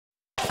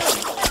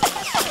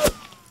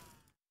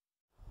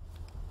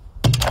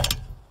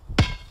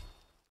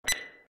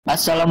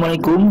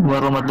Assalamualaikum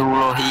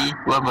warahmatullahi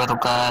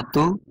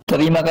wabarakatuh.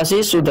 Terima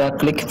kasih sudah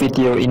klik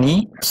video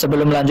ini.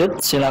 Sebelum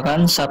lanjut,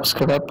 silakan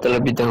subscribe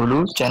terlebih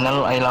dahulu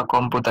channel Ayla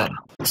Komputer.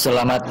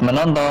 Selamat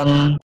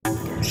menonton.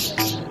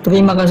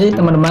 Terima kasih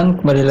teman-teman,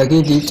 kembali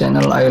lagi di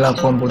channel Ayla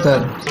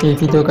Komputer. Di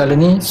video kali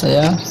ini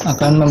saya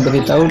akan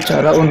memberitahu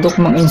cara untuk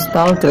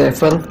menginstal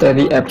driver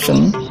dari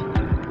epson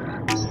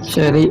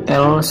seri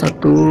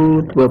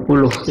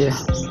L120 ya.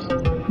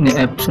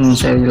 Ini epson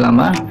seri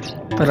lama.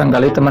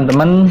 Barangkali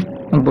teman-teman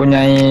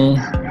mempunyai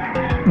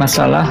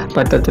masalah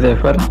pada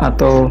driver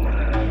atau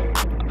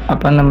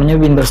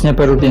Windowsnya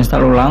baru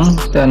diinstal ulang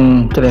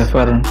dan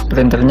driver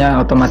printernya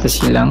otomatis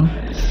hilang,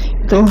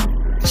 itu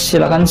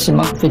silakan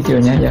simak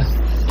videonya ya.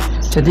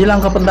 Jadi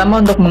langkah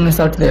pertama untuk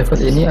menginstal driver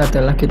ini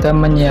adalah kita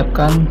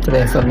menyiapkan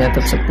drivernya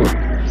tersebut.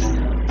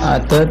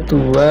 Ada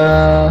dua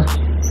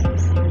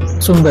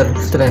sumber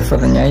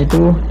drivernya,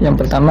 itu yang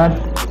pertama,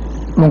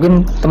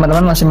 mungkin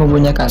teman-teman masih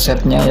mempunyai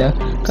kasetnya ya.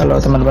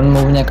 Kalau teman-teman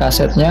mempunyai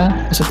kasetnya,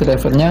 kaset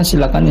drivernya,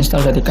 silakan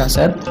install dari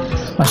kaset,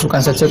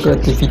 masukkan saja ke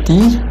DVD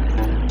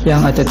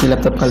yang ada di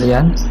laptop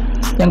kalian.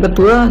 Yang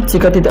kedua,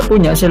 jika tidak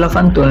punya,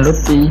 silakan download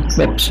di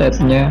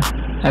websitenya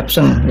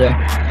epson ya.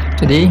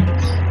 Jadi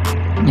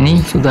ini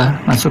sudah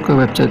masuk ke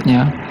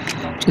websitenya.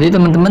 Jadi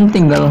teman-teman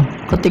tinggal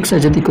ketik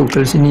saja di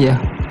Google sini ya,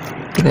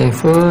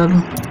 driver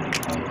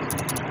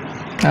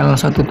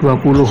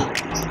L120.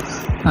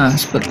 Nah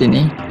seperti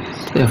ini,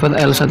 driver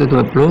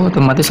L120,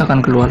 otomatis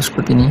akan keluar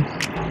seperti ini.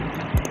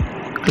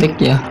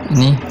 Klik ya,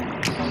 ini.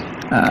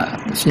 Nah,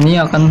 di sini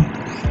akan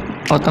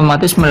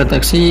otomatis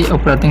mendeteksi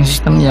operating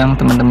system yang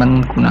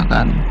teman-teman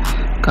gunakan.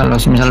 Kalau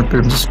misal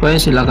belum sesuai,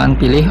 silakan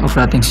pilih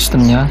operating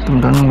systemnya.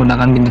 Teman-teman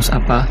menggunakan Windows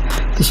apa?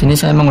 Di sini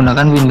saya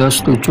menggunakan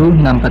Windows 7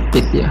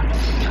 64-bit ya.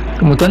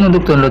 Kemudian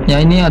untuk downloadnya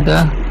ini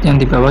ada yang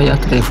di bawah ya,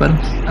 driver,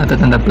 ada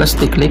tanda plus,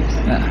 diklik.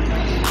 Nah,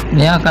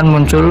 ini akan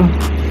muncul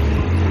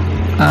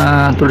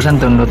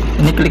tulisan download.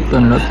 Ini klik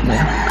download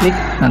ya, klik,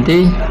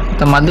 nanti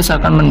otomatis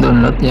akan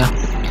mendownload ya.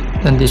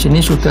 Dan di sini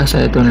sudah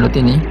saya download,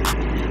 ini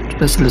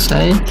sudah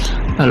selesai.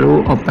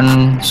 Lalu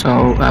open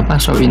show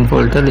in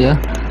folder ya,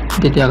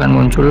 jadi dia akan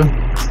muncul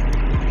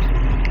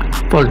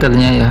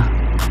foldernya ya.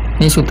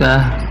 Ini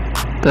sudah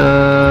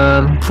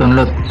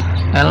terdownload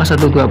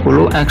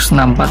L120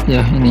 X64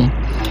 ya.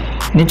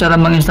 Ini cara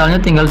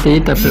menginstalnya, tinggal di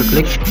double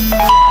klik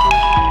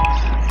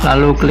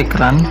lalu klik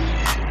run.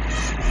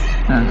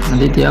 Nah,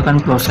 nanti dia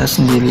akan proses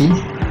sendiri.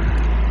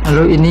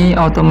 Lalu ini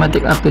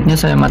automatic update-nya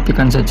saya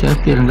matikan saja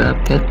biar nggak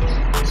update.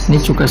 Ini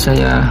juga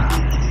saya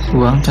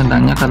buang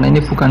centangnya karena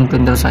ini bukan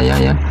printer saya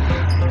ya,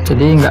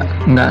 jadi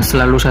nggak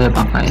selalu saya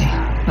pakai.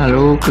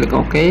 Lalu klik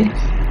OK,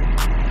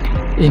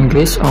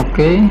 Inggris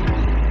OK.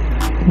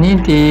 Ini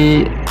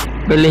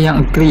dipilih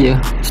yang agree ya,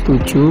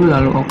 setuju,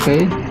 lalu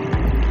OK.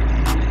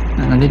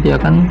 Nah, nanti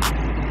dia akan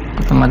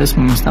otomatis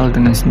menginstal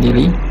dengan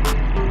sendiri.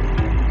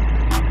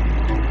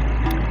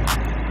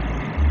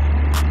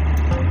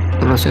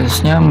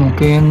 Prosesnya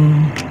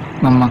mungkin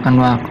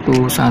memakan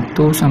waktu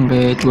 1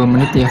 sampai 2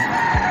 menit ya.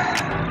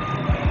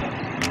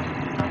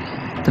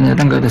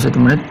 Ternyata nggak ada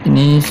 1 menit.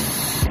 Ini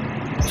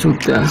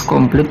sudah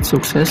komplit,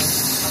 sukses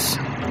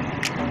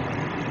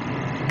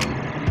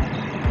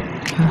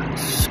ya,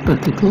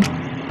 seperti itu.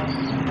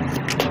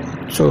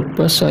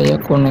 Coba saya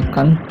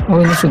konekkan.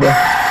 Oh, ini sudah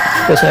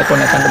saya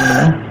konekkan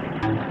teman-teman,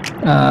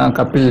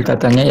 kabel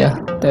datanya ya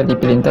dari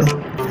printer,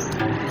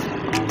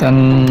 dan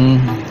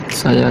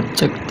saya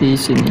cek di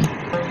sini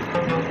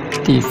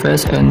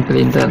device and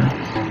printer.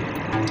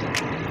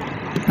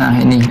 Nah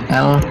ini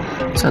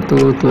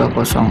L120,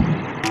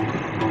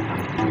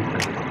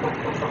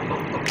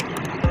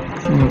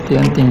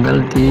 kemudian tinggal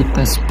di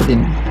test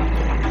print,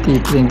 di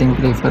printing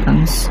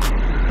preference,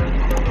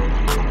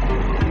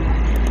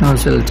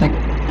 nozzle check.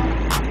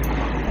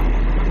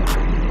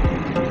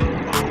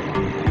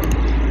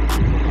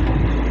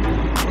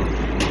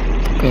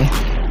 Oke,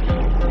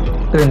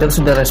 printer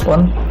sudah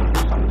respon.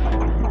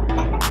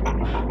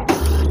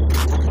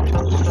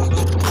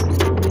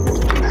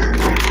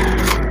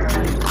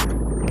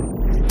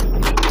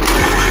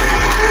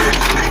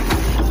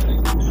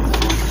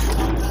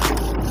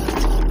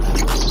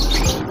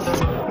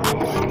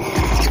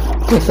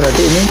 Oke,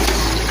 berarti ini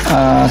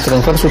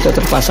driver sudah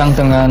terpasang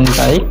dengan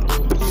baik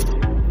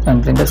dan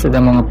printer sudah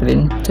mau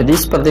ngeprint. Jadi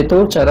seperti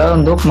itu cara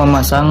untuk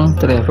memasang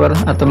driver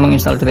atau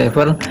menginstal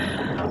driver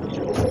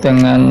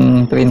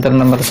dengan printer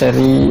nomor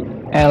seri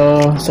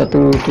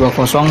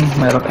L120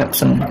 merek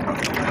Epson.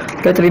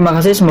 Oke, terima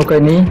kasih,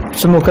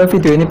 semoga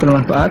video ini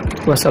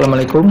bermanfaat.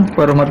 Wassalamualaikum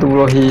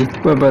warahmatullahi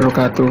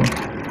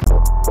wabarakatuh.